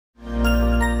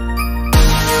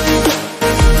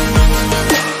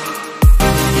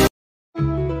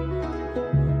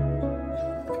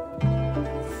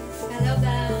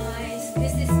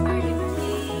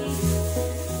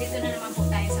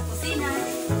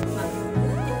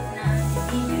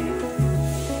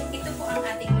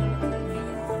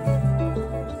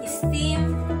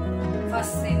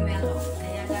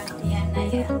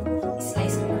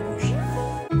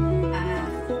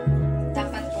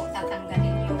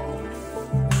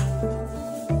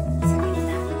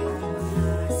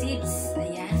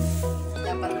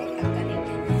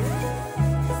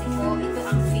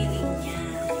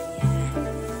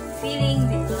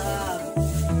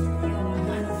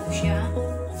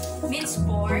minced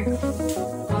pork,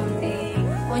 konting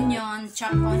onion,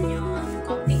 chopped onion,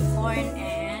 konting corn,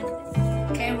 and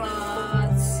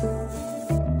carrots.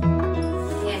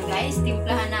 Ayan guys,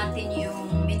 timplahan natin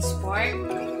yung minced pork.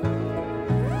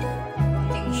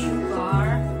 Konting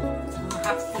sugar,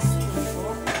 half teaspoon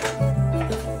po.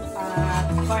 At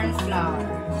corn flour.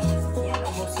 Ayan,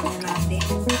 ubusin na natin.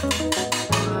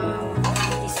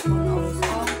 1 teaspoon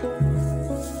also.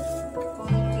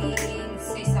 Konting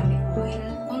sesame oil.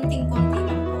 Konting-konti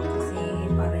lang po kasi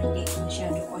para hindi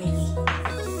masyado oily.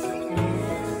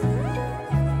 And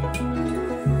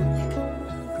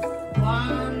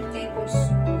 1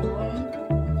 tablespoon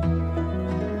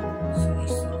soy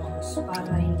sauce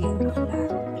para hindi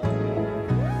umalat.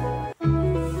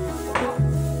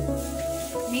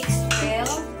 Mix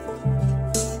well.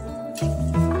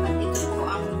 At ito po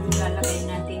ang lalagay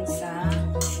natin sa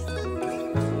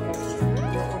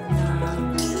loob ng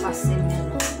pastel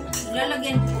melon.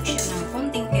 Lalagyan po siya ng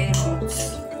konting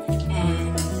carrots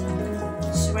and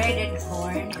shredded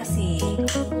corn kasi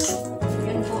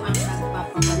yun po ang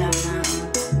nagpapawala ng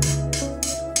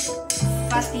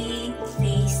fatty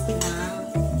taste ng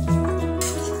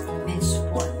minced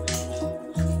pork.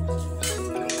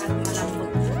 At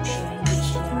malambot po siya, hindi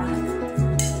siya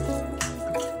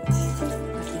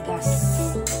matigas.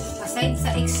 Aside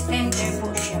sa extender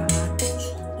po siya,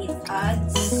 it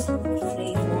adds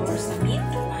flavor sa meat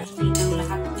na hindi lang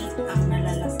lahat meat ang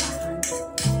nalalasahan.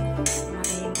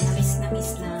 May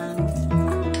namis-namis ng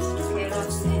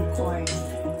carrots and corn.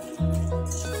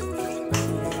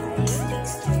 Guys,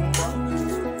 mix well.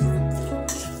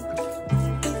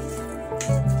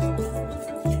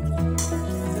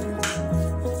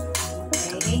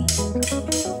 Okay.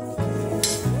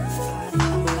 At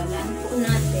tanggalan po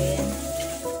natin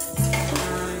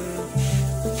ang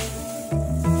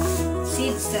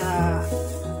seeds sa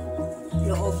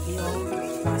loob yung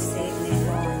pastel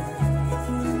melon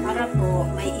para po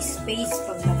may space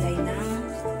paglagay ng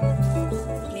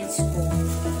minced pork.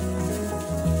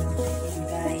 Ayan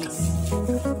guys,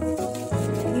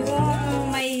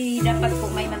 yung may dapat po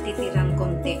may matitirang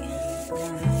konti na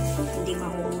hindi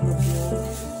mahuhulog yung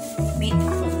meat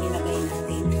kung nilagay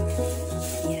natin.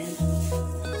 Ayan,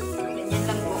 ganyan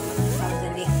lang po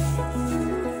magsadali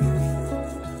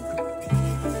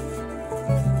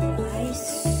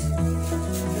guys,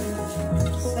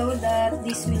 so that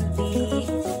this will be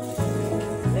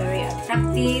very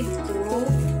attractive to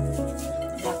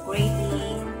the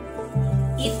craving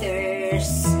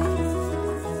eaters.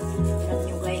 Alam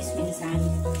nyo guys, minsan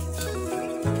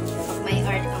pag may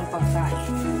art ang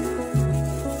pagkain,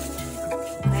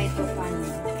 kahit o paano,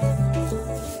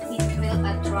 it will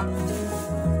attract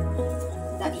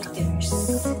the eaters.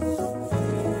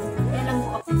 Kaya lang po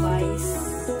ako guys,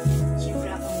 siyempre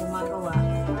akong gumagawa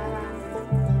para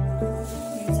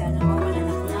minsan nawawalan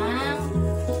ako ng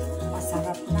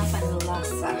masarap na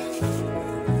panlasa.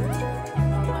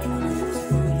 Normal naman po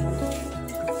siguro yun.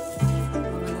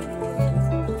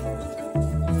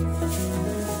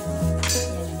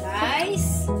 Ayan guys,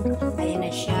 ayan na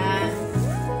siya.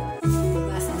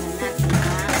 Hugasan na natin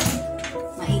ng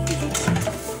maigi.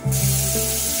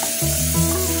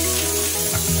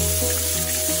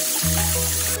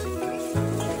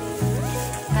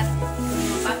 At kung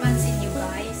mapapansin nyo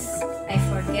guys, I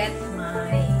forget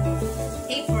my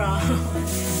apron.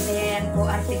 Ayan po,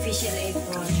 artificial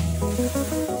apron.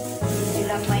 Hindi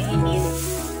lang mainit.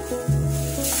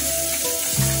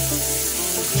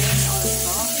 And then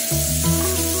also,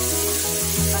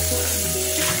 dapat po hindi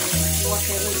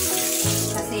watery.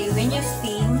 Kasi when you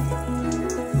steam,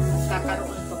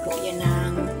 kakaroon pa po yan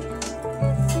ng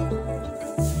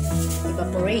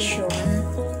evaporation.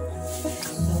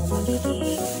 So,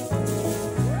 magiging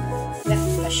wet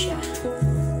pa siya.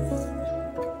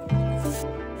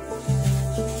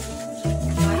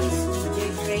 Guys,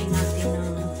 i-drain natin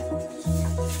ng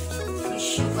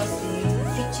tissue kasi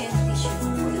kitchen tissue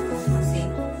po ito kasi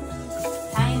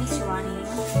time is running.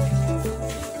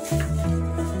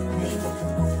 May ito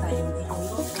po tayong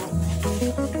iluluto.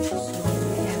 So,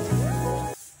 we have to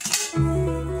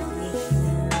make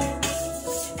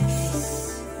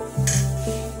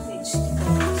vegetables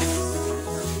ng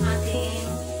ating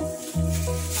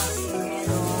pastel melon.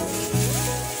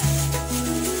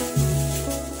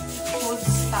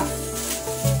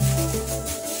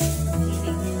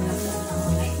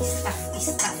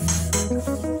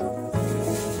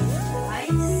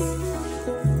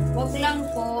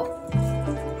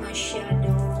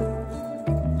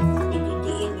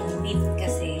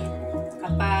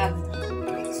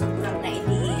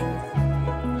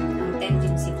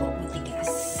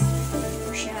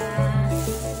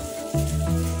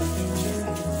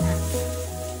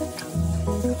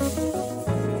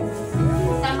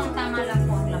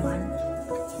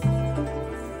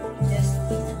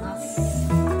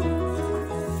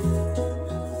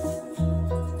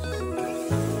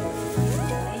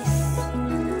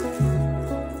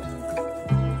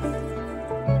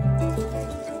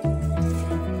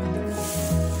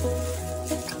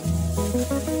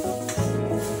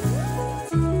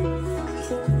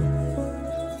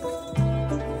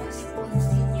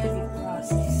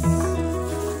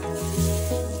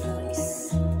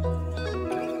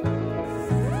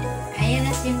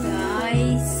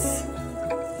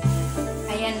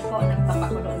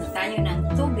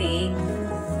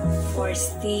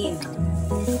 steam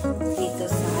dito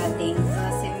sa ating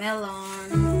sesame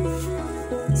melon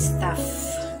stuff.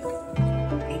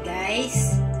 Okay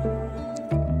guys.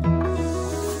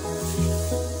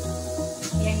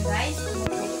 Yan guys.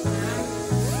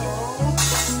 So,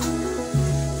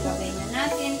 lagay na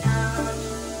natin ang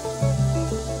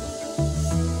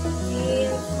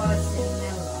sesame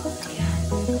melon. Ayan.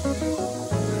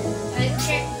 I'll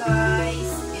check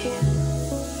guys.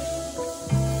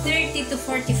 30 to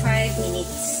 45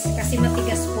 minutes kasi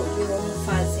matigas po yung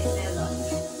fuzzy melon.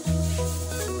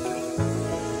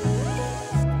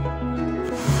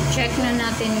 Check na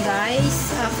natin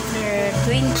guys after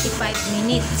 25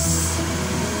 minutes.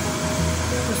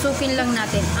 Susukin lang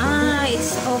natin.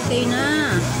 It's okay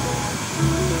na.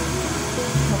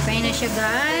 Okay na siya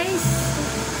guys.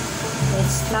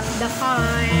 Let's stop the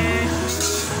fire.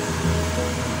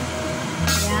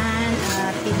 Yan,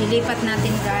 at ililipat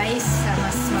natin guys sa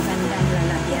mas magandang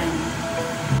lalagyan.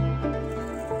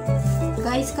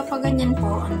 Guys, kapag ganyan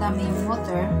po, ang dami yung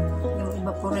water, yung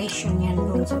evaporation yan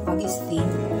doon sa pag-steam,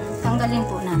 tanggalin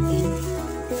po natin.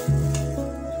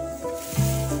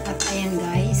 At ayan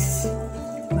guys,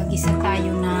 mag-isa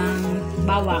tayo ng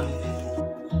bawang.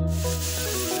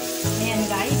 Ayan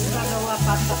guys, gagawa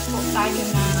pa po tayo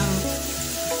ng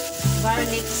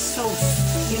garlic sauce.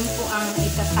 Yun po ang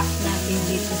itatak natin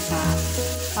dito sa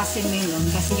sesame melon.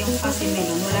 Kasi yung sesame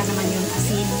melon, wala naman yung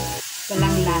asin,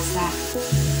 walang lasa.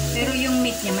 Pero yung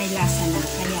meat niya may lasa na.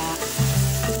 Kaya,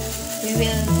 we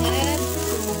will have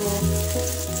to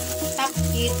top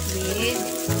it with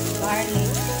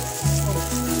garlic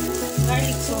sauce.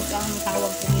 Garlic sauce ang tawag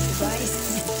ko dito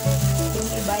guys. Yung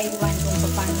iba iwan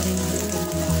kung paano rin dito.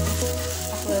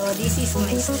 So, this is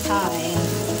my style.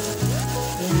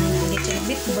 Yan, a little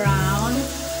bit brown.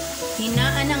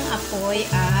 Hinaan ang apoy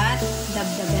at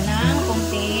dagdagan ng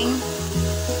konting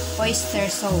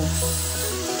oyster sauce.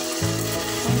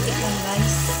 Konti lang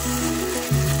guys.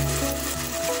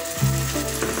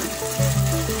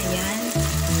 Ayan.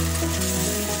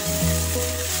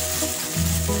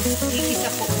 Ikisa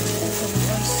po itong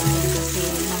oyster kasi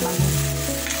mabango.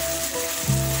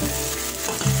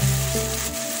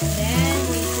 Then,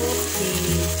 we put the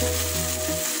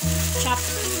chopped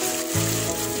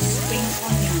spring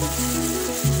onions.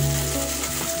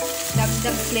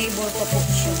 Dagdag flavor pa po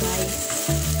siya guys.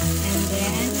 And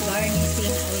then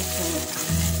garnishing also.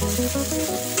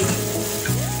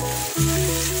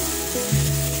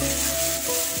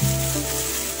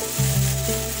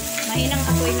 Mahinang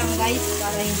apoy lang guys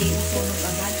para hindi masunog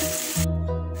agad.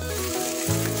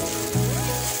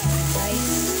 Guys.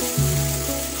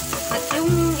 At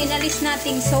yung inalis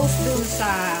nating sauce dun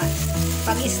sa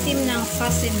pag-steam ng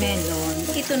sesame melon,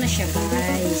 ito na siya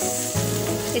guys.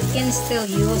 It can still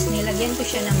use. Nilagyan ko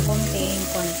siya ng konting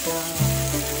cornflour.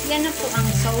 Yan na po ang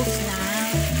sauce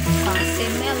ng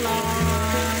sesame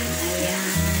melon.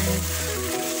 Ayan.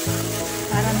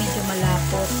 Para medyo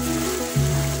malapot.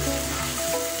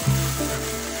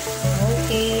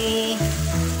 Okay.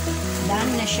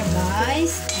 Done na siya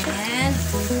guys. And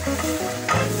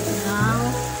now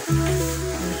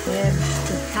we have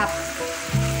to top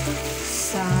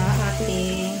sa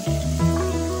ating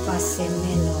sesame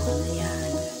melon. Ayan.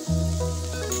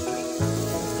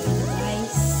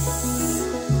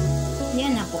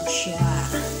 Yan na po siya.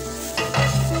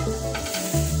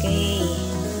 Okay.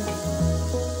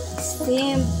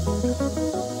 Steamed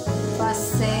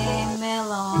sesame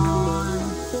melon.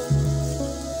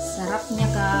 Sarap niya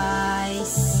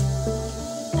guys.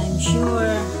 I'm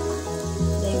sure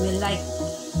they will like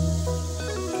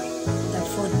the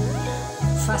food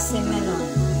sesame melon.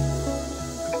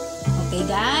 Okay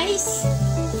guys.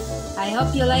 I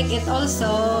hope you like it also.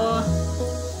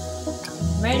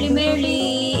 Merle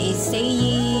is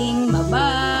saying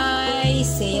bye-bye.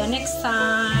 See you next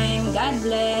time. God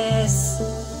bless.